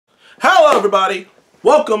Hello everybody,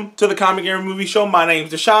 welcome to the Comic Game Movie Show. My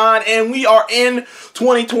name's Deshaun and we are in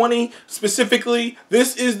 2020. Specifically,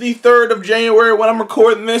 this is the 3rd of January when I'm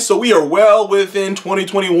recording this, so we are well within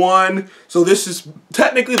 2021. So this is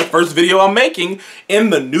technically the first video I'm making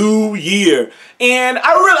in the new year. And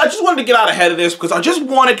I just wanted to get out ahead of this because I just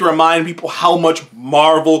wanted to remind people how much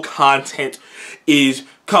Marvel content is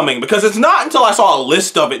coming. Because it's not until I saw a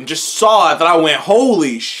list of it and just saw it that I went,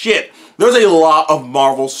 holy shit, there's a lot of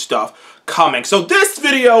Marvel stuff coming. So this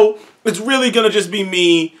video is really gonna just be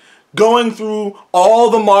me going through all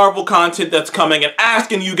the Marvel content that's coming and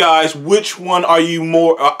asking you guys which one are you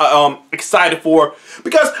more excited for,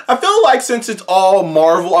 because I feel like since it's all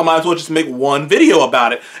Marvel, I might as well just make one video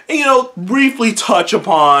about it and, you know, briefly touch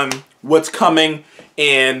upon what's coming,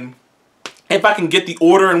 and if I can get the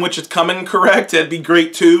order in which it's coming correct, that'd be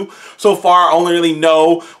great too. So far I only really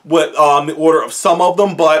know what the order of some of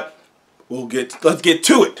them, but let's get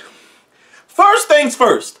to it. First things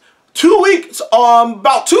first,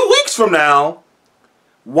 about 2 weeks from now,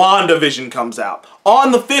 WandaVision comes out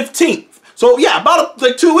on the 15th. So yeah, about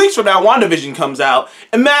like 2 weeks from now, WandaVision comes out,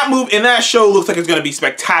 and that show looks like it's going to be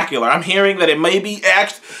spectacular. I'm hearing that it may be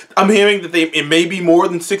it may be more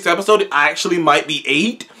than 6 episodes. It actually might be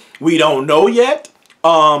 8. We don't know yet.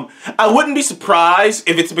 I wouldn't be surprised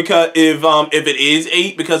if it's because if it is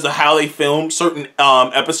 8 because of how they film certain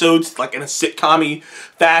episodes, like in a sitcom-y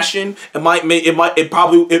fashion. It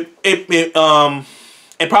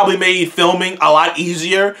probably made filming a lot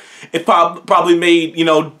easier. It probably made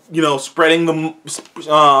spreading the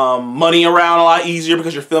money around a lot easier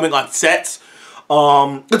because you're filming on sets.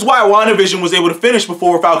 That's why WandaVision was able to finish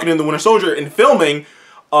before Falcon and the Winter Soldier in filming. It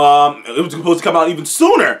was supposed to come out even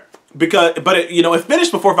sooner. It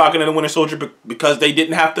finished before Falcon and the Winter Soldier because they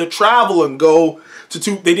didn't have to travel and go to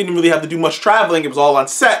they didn't really have to do much traveling. It was all on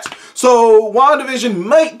sets. So WandaVision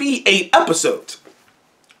might be 8 episodes.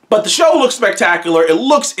 But the show looks spectacular. It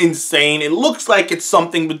looks insane. It looks like it's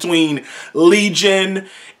something between Legion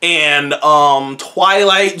and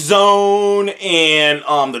Twilight Zone and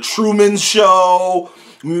the Truman Show.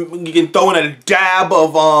 You can throw in a dab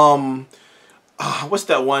of what's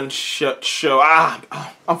that one show?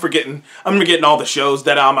 I'm forgetting all the shows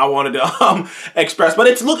that I wanted to express. But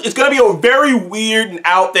it's gonna be a very weird and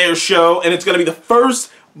out there show, and it's gonna be the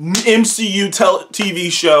first MCU TV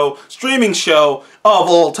show, streaming show of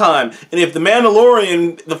all time. And if The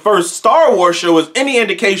Mandalorian, the first Star Wars show, is any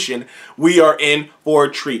indication, we are in for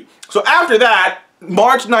a treat. So after that,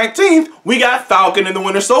 March 19th, we got Falcon and the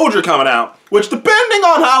Winter Soldier coming out, which depending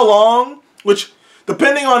on how long,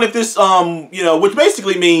 depending on if this, which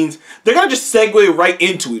basically means they're going to just segue right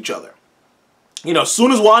into each other. As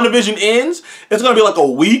soon as WandaVision ends, it's going to be like a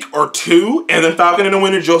week or 2, and then Falcon and the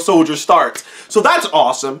Winter Soldier starts. So that's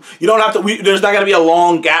awesome. You don't have to, there's not going to be a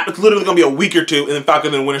long gap. It's literally going to be a week or 2, and then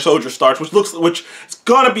Falcon and the Winter Soldier starts, which is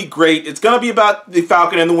going to be great. It's going to be about the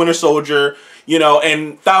Falcon and the Winter Soldier,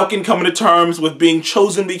 and Falcon coming to terms with being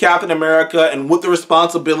chosen to be Captain America and what the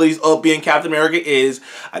responsibilities of being Captain America is.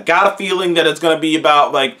 I got a feeling that it's going to be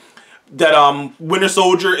about, Winter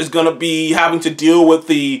Soldier is going to be having to deal with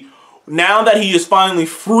now that he is finally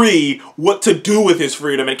free, what to do with his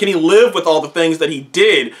freedom, and can he live with all the things that he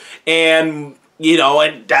did, and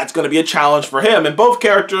that's going to be a challenge for him. And both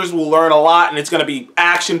characters will learn a lot, and it's going to be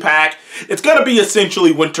action-packed. It's going to be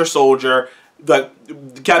essentially Winter Soldier, the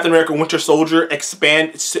Captain America Winter Soldier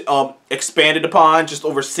expanded upon just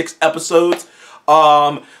over 6 episodes.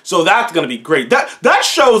 So that's gonna be great. That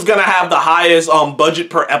show is gonna have the highest budget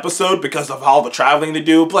per episode because of all the traveling they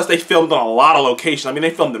do. Plus, they filmed on a lot of locations. I mean,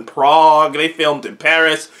 they filmed in Prague, they filmed in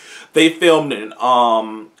Paris, they filmed in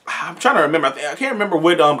I'm trying to remember. I can't remember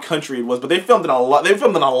what country it was, but they filmed in a lot. They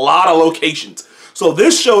filmed in a lot of locations. So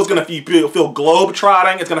this show is gonna feel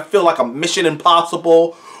globe-trotting. It's gonna feel like a Mission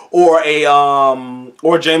Impossible or a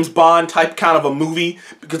James Bond type kind of a movie,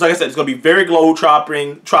 because like I said, it's going to be very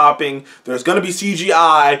globe-trotting. There's going to be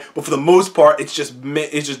CGI, but for the most part, it's just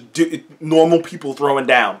normal people throwing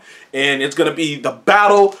down. And it's going to be the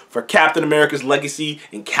battle for Captain America's legacy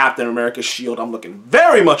and Captain America's shield. I'm looking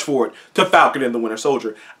very much forward to Falcon and the Winter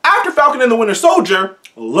Soldier. After Falcon and the Winter Soldier,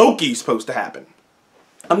 Loki's supposed to happen.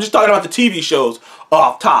 I'm just talking about the TV shows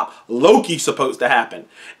off top. Loki's supposed to happen.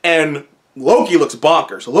 And Loki looks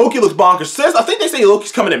bonkers. Loki looks bonkers. I think they say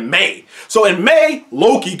Loki's coming in May. So in May,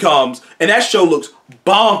 Loki comes, and that show looks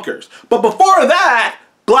bonkers. But before that,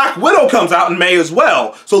 Black Widow comes out in May as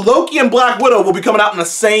well. So Loki and Black Widow will be coming out in the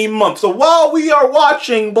same month. So while we are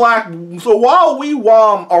watching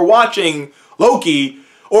Loki,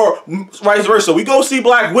 Or vice versa. We go see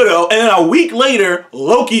Black Widow, and then a week later,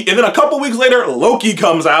 Loki, and then a couple weeks later, Loki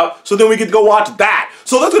comes out, so then we get to go watch that.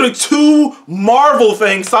 So that's gonna be 2 Marvel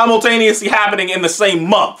things simultaneously happening in the same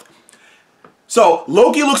month. So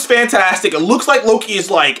Loki looks fantastic. It looks like Loki is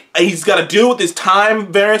like, he's got to deal with his time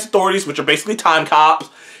variance authorities, which are basically time cops.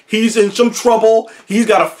 He's in some trouble. He's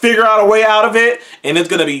got to figure out a way out of it, and it's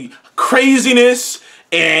gonna be craziness.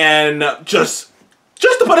 And just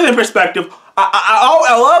to put it in perspective,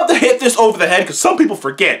 I love to hit this over the head because some people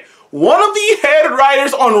forget. One of the head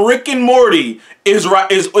writers on Rick and Morty is the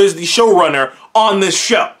showrunner on this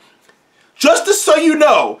show. Just so you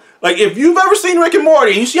know, like if you've ever seen Rick and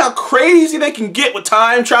Morty and you see how crazy they can get with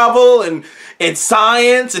time travel and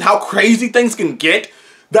science and how crazy things can get,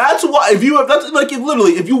 that's why if you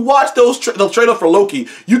watch the trailer for Loki,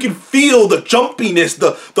 you can feel the jumpiness,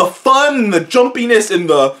 the fun, the jumpiness, and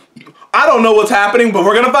the I don't know what's happening, but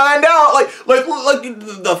we're gonna find out. Like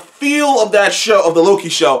the feel of that show, of the Loki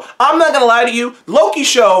show. I'm not gonna lie to you, the Loki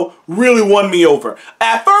show really won me over.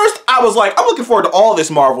 At first, I was like, I'm looking forward to all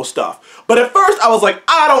this Marvel stuff. But at first, I was like,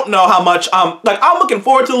 I don't know how much, I'm looking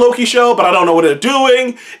forward to the Loki show, but I don't know what they're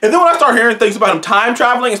doing. And then when I start hearing things about him time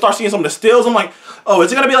traveling and start seeing some of the stills, I'm like, oh,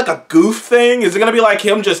 is it gonna be like a goof thing? Is it gonna be like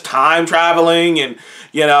him just time traveling and,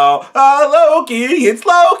 you know, Loki, it's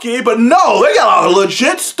Loki? But no, they got a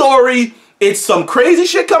legit story. It's some crazy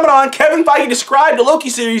shit coming on. Kevin Feige described the Loki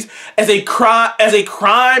series as a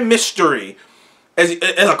crime mystery. As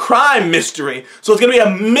a crime mystery. So it's gonna be a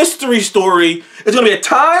mystery story. It's gonna be a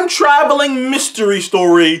time-traveling mystery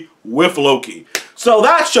story with Loki. So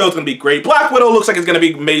that show's gonna be great. Black Widow looks like it's gonna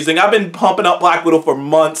be amazing. I've been pumping up Black Widow for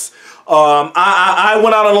months. I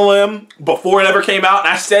went out on a limb before it ever came out, and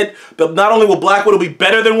I said that not only will Black Widow be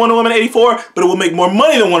better than Wonder Woman 84, but it will make more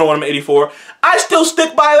money than Wonder Woman 84. I still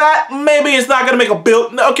stick by that. Maybe it's not gonna make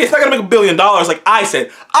okay, it's not gonna make $1 billion like I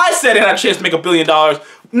said. I said it had a chance to make $1 billion.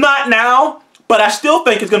 Not now, but I still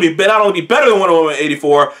think it's gonna be not only be better than Wonder Woman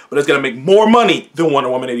 84, but it's gonna make more money than Wonder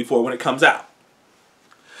Woman 84 when it comes out.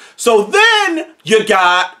 So then you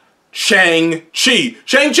got Shang-Chi.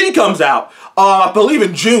 Shang-Chi comes out. I believe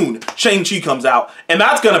in June, Shang-Chi comes out, and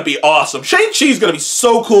that's gonna be awesome. Shang-Chi's gonna be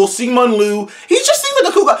so cool. Simu Liu, he just seems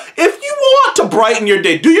like a cool guy. If you want to brighten your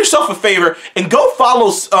day, do yourself a favor and go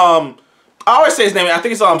follow, I always say his name, I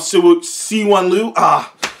think it's Simu Liu.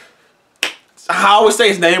 I always say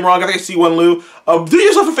his name wrong. I think it's Simu Liu. Do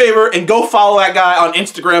yourself a favor and go follow that guy on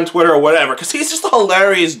Instagram, Twitter, or whatever, because he's just a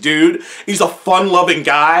hilarious dude. He's a fun-loving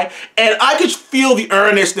guy, and I could feel the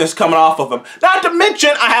earnestness coming off of him. Not to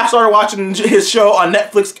mention, I have started watching his show on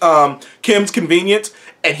Netflix, Kim's Convenience,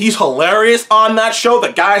 and he's hilarious on that show.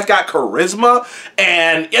 The guy's got charisma,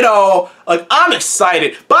 and, you know, like, I'm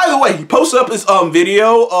excited. By the way, he posted up this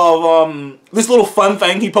video of this little fun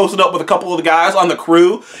thing he posted up with a couple of the guys on the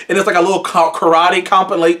crew, and it's like a little karate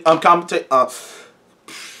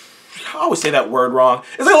I always say that word wrong.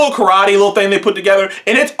 It's like a little karate little thing they put together,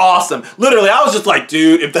 and it's awesome. Literally, I was just like,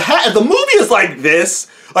 dude, if the movie is like this,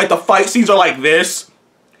 like the fight scenes are like this,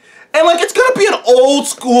 and like it's gonna be an old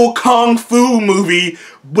school kung fu movie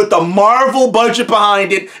with the Marvel budget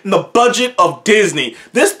behind it and the budget of Disney.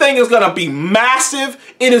 This thing is gonna be massive.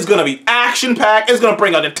 It is gonna be action-packed. It's gonna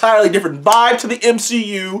bring an entirely different vibe to the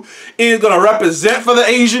MCU. It is gonna represent for the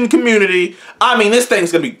Asian community. I mean, this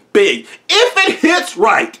thing's gonna be big. If it hits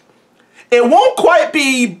right, it won't quite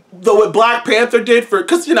be what Black Panther did for,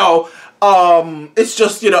 because, you know, it's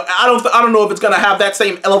just, you know, I don't know if it's gonna have that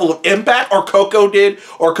same level of impact or Coco did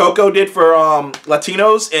for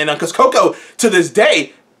Latinos, and because Coco to this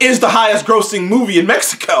day is the highest grossing movie in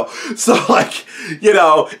Mexico. So like, you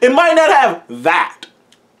know, it might not have that,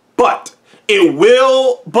 but it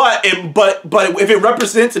will, but if it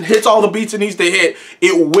represents and hits all the beats it needs to hit,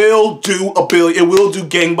 it will do $1 billion. It will do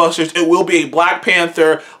gangbusters. It will be a Black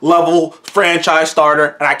Panther level franchise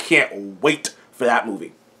starter, and I can't wait for that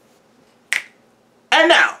movie. And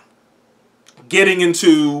now, getting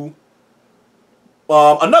into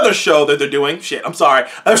another show that they're doing. Shit, I'm sorry.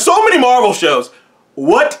 There's so many Marvel shows.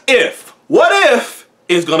 What If? What If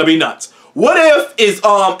is gonna be nuts. What If is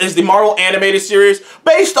the Marvel animated series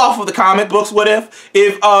based off of the comic books. What If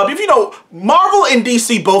you know, Marvel and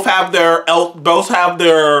DC both have their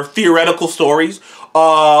theoretical stories.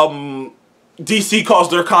 DC calls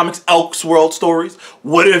their comics Elseworld stories.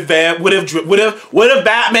 What if Batman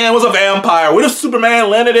was a vampire? What if Superman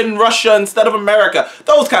landed in Russia instead of America?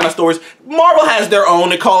 Those kind of stories. Marvel has their own.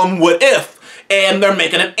 They call them What If, and they're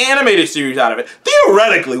making an animated series out of it.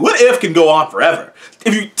 Theoretically, What If can go on forever.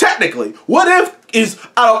 Technically, What If is,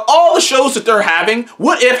 out of all the shows that they're having,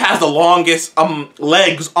 What If has the longest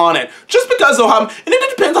legs on it. Just because of how, and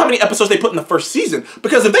it depends on how many episodes they put in the first season.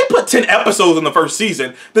 Because if they put 10 episodes in the first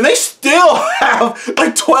season, then they still have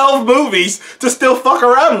like 12 movies to still fuck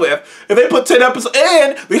around with. If they put 10 episodes,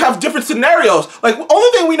 and we have different scenarios. Like,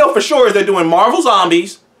 only thing we know for sure is they're doing Marvel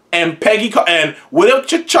Zombies, and Peggy, and what if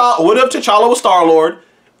T'Challa was Star-Lord,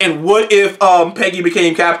 and what if Peggy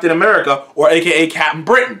became Captain America, or aka Captain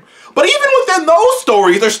Britain. But even within those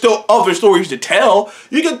stories, there's still other stories to tell.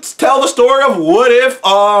 You could tell the story of what if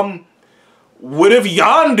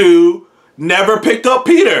Yondu never picked up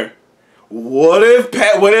Peter? What if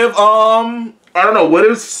I don't know, what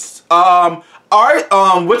if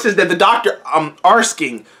what's his name? The Doctor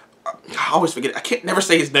Erskine. I always forget. I can't never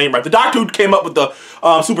say his name right. The doctor who came up with the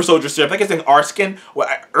super soldier serum. I think his name Erskine,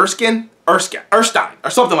 Erskine, Erskine, or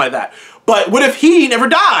something like that. But what if he never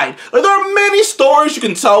died? Like, there are many stories you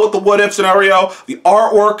can tell with the what if scenario. The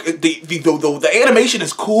artwork, the animation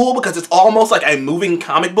is cool because it's almost like a moving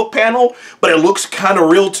comic book panel, but it looks kind of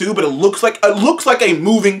real too. But it looks like a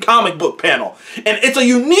moving comic book panel, and it's a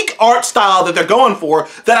unique art style that they're going for.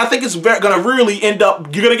 That I think is going to really end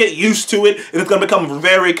up. You're going to get used to it, and it's going to become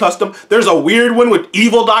very custom. There's a weird one with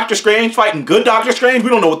evil Doctor Strange fighting good Doctor Strange.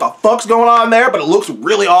 We don't know what the fuck's going on there, but it looks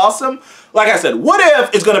really awesome. Like I said, What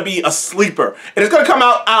If is going to be a sleeper. And it's going to come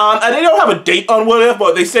out on, and they don't have a date on What If,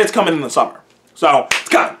 but they say it's coming in the summer. So, it's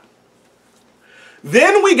coming.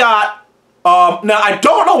 Then we got, now I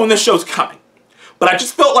don't know when this show's coming, but I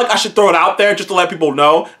just felt like I should throw it out there just to let people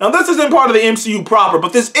know. Now this isn't part of the MCU proper,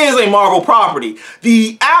 but this is a Marvel property.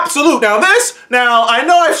 The absolute, now I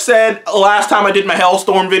know I've said last time I did my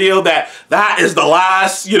Hellstorm video that is the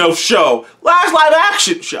last, last live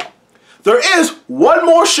action show. There is one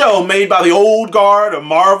more show made by the old guard of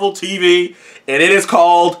Marvel TV, and it is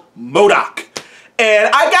called MODOK.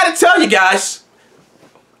 And I gotta tell you guys,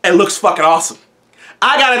 it looks fucking awesome.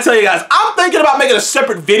 I gotta tell you guys, I'm thinking about making a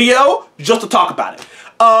separate video just to talk about it.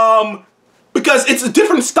 Because it's a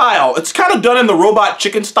different style. It's kind of done in the Robot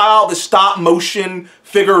Chicken style, the stop motion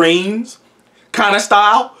figurines kind of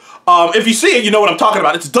style. If you see it, you know what I'm talking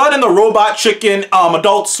about. It's done in the Robot Chicken,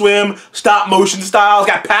 Adult Swim, stop motion style. It's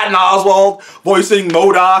got Patton Oswalt voicing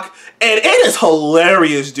MODOK. And it is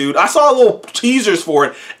hilarious, dude. I saw little teasers for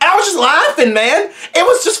it, and I was just laughing, man. It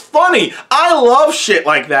was just funny. I love shit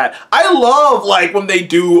like that. I love, like, when they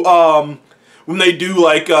do,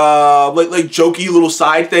 like jokey little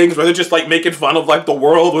side things where they're just like making fun of like the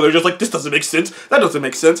world, where they're just like, this doesn't make sense, that doesn't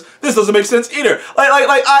make sense, this doesn't make sense either.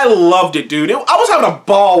 Like I loved it, dude. I was having a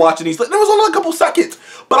ball watching these. There was only a couple seconds,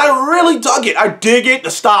 but I really dug it. I dig it. The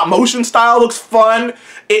stop motion style looks fun.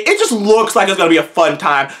 It just looks like it's gonna be a fun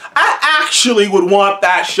time. I actually would want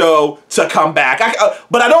that show to come back.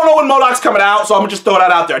 But I don't know when MODOK's coming out, so I'm gonna just throw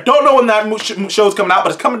that out there. I don't know when that show's coming out,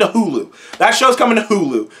 but it's coming to Hulu. That show's coming to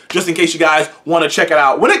Hulu, just in case you guys want to check it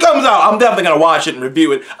out. When it comes out, I'm definitely gonna watch it and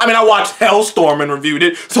review it. I mean, I watched Hellstorm and reviewed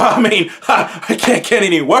it, so I mean, I can't get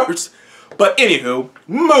any worse. But anywho,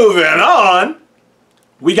 moving on,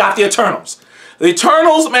 we got the Eternals. The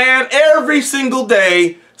Eternals, man, every single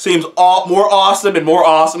day seems more awesome and more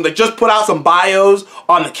awesome. They just put out some bios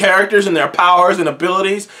on the characters and their powers and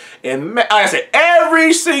abilities. And like I said,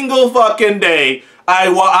 every single fucking day,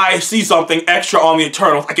 I see something extra on the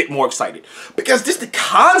Eternals, I get more excited. Because just the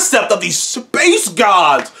concept of these space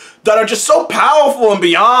gods that are just so powerful and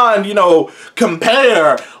beyond,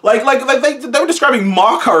 compare. Like they were describing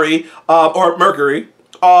Mercury,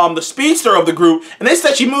 the speedster of the group, and they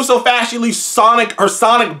said she moves so fast she leaves her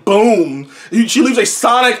sonic boom. She leaves a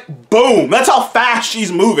sonic boom. That's how fast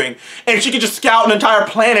she's moving, and she can just scout an entire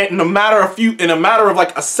planet in a matter of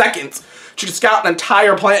like a second. She can scout an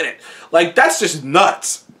entire planet. Like, that's just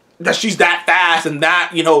nuts. That she's that fast, and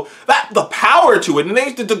that, the power to it. And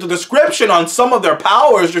the description on some of their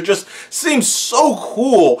powers just seems so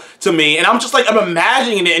cool to me. And I'm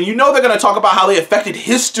imagining it. And they're going to talk about how they affected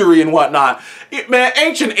history and whatnot. Man,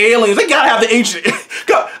 ancient aliens, they got to have the ancient...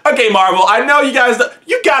 Okay, Marvel, I know you guys...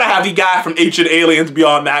 You got to have the guy from Ancient Aliens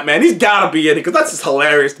beyond that, man. He's got to be in it, because that's just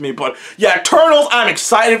hilarious to me. But, yeah, Eternals, I'm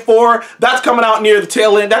excited for. That's coming out near the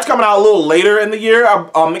tail end. That's coming out a little later in the year.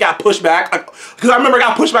 It got pushed back. Because I remember it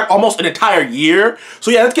got pushed back almost an entire year.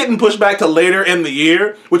 So yeah, it's getting pushed back to later in the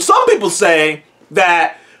year, which some people say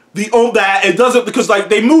that it doesn't, because like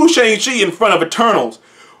they moved Shang-Chi in front of Eternals,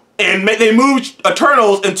 and they moved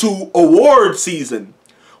Eternals into award season,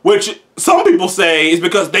 which some people say is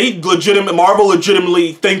because Marvel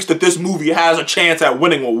legitimately thinks that this movie has a chance at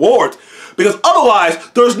winning awards, because otherwise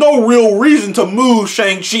there's no real reason to move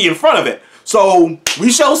Shang-Chi in front of it. So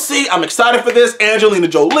we shall see. I'm excited for this. Angelina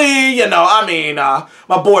Jolie, you know, I mean, my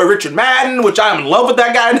boy Richard Madden, which I'm in love with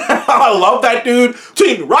that guy now. I love that dude.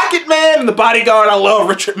 Team Rocket Man and The Bodyguard, I love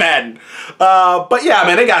Richard Madden. But yeah,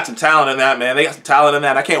 man, they got some talent in that, man. They got some talent in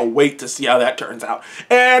that. I can't wait to see how that turns out.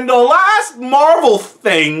 And the last Marvel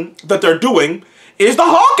thing that they're doing is the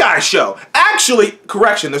Hawkeye show. Actually,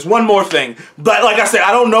 correction, there's one more thing. But like I said,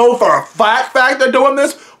 I don't know for a fact they're doing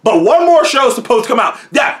this, but one more show is supposed to come out.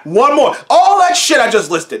 Yeah, one more. All that shit I just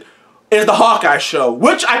listed is the Hawkeye show,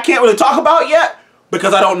 which I can't really talk about yet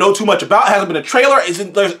because I don't know too much about. It hasn't been a trailer.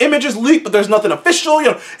 There's images leaked, but there's nothing official.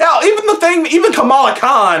 You know, hell, even Kamala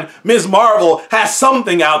Khan, Ms. Marvel, has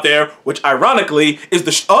something out there, which ironically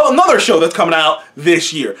is another show that's coming out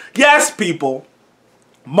this year. Yes, people,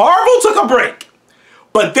 Marvel took a break,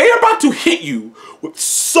 but they're about to hit you with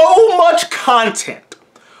so much content,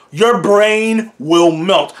 your brain will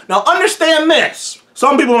melt. Now understand this.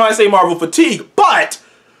 Some people might say Marvel fatigue, but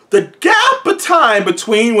the gap of time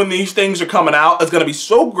between when these things are coming out is going to be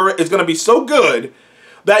so great, it's going to be so good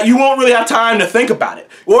that you won't really have time to think about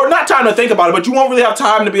it. Or not time to think about it, but you won't really have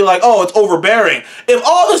time to be like, oh, it's overbearing. If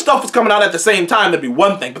all this stuff was coming out at the same time, that'd be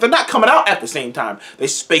one thing. But they're not coming out at the same time. They're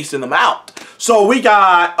spacing them out. So we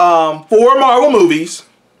got 4 Marvel movies.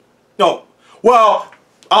 No, well,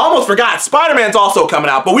 I almost forgot. Spider-Man's also coming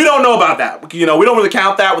out, but we don't know about that. You know, we don't really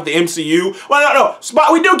count that with the MCU. Well,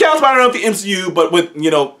 no, we do count Spider-Man with the MCU, but with,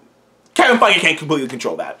 you know, Kevin Feige can't completely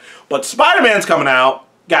control that. But Spider-Man's coming out.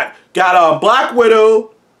 Got Black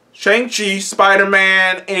Widow, Shang-Chi,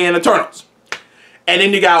 Spider-Man, and Eternals. And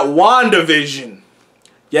then you got WandaVision.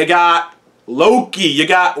 You got Loki. You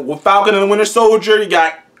got Falcon and the Winter Soldier. You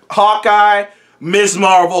got Hawkeye, Ms.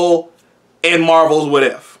 Marvel, and Marvel's What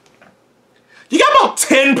If. You got about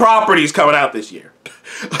 10 properties coming out this year.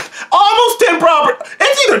 Almost 10 properties.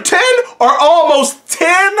 It's either 10 or almost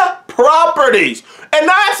 10 properties. And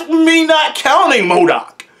that's me not counting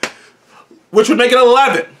MODOK, which would make it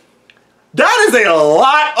 11. That is a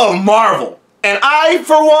lot of Marvel. And I,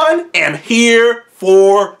 for one, am here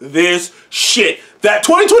for this shit. That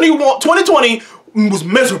 2020 was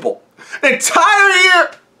miserable. The entire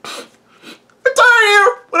year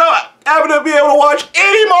without having to be able to watch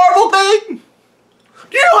any Marvel thing.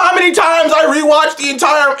 Do you know how many times I rewatched the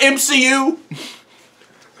entire MCU?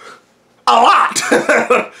 A lot.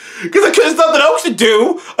 Because there's nothing else to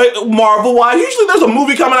do, Marvel-wise. Usually there's a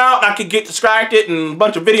movie coming out and I could get distracted and a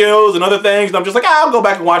bunch of videos and other things. And I'm just like, I'll go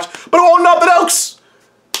back and watch. But I want nothing else.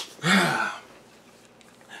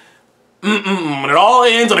 And it all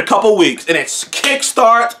ends in a couple weeks. And it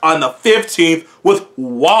kickstarts on the 15th with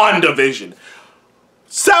WandaVision.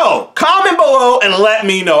 So, comment below and let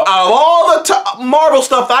me know, out of all the Marvel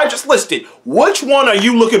stuff that I just listed, which one are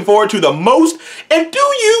you looking forward to the most? And do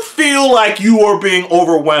you feel like you are being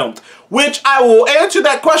overwhelmed? Which I will answer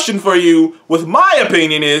that question for you with my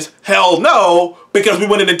opinion is, hell no, because we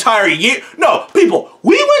went an entire year. No, people,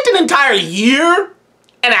 we went an entire year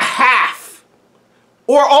and a half,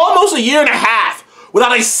 or almost a year and a half,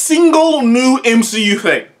 without a single new MCU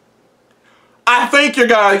thing. I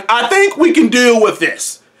think we can deal with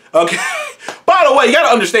this, okay? By the way, you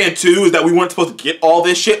gotta understand too, is that we weren't supposed to get all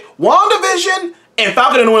this shit. WandaVision and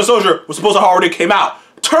Falcon and the Winter Soldier were supposed to have already came out.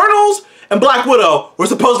 Eternals and Black Widow were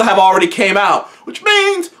supposed to have already came out, which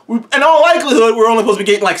means, in all likelihood, we're only supposed to be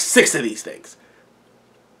getting like 6 of these things.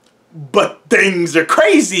 But things are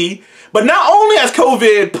crazy. But not only has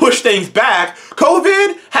COVID pushed things back,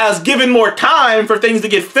 COVID has given more time for things to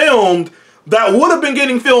get filmed that would have been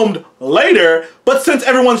getting filmed later, but since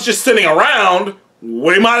everyone's just sitting around,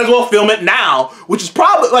 we might as well film it now, which is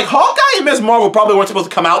probably, like, Hawkeye and Ms. Marvel probably weren't supposed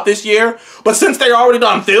to come out this year, but since they're already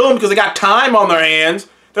done film because they got time on their hands,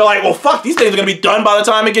 they're like, well, fuck, these things are going to be done by the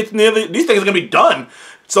time it gets near these things are going to be done,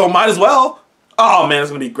 so might as well. Oh man, it's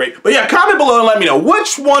gonna be great. But yeah, comment below and let me know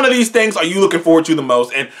which one of these things are you looking forward to the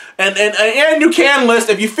most. And you can list,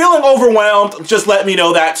 if you're feeling overwhelmed, just let me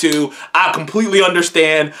know that too. I completely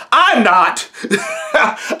understand. I'm not.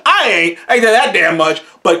 I ain't that damn much.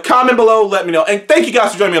 But comment below, let me know. And thank you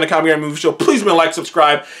guys for joining me on the Comic Guy Movie Show. Please remember to like,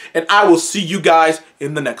 subscribe, and I will see you guys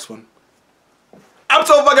in the next one. I'm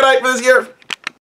so fucking hyped for this year.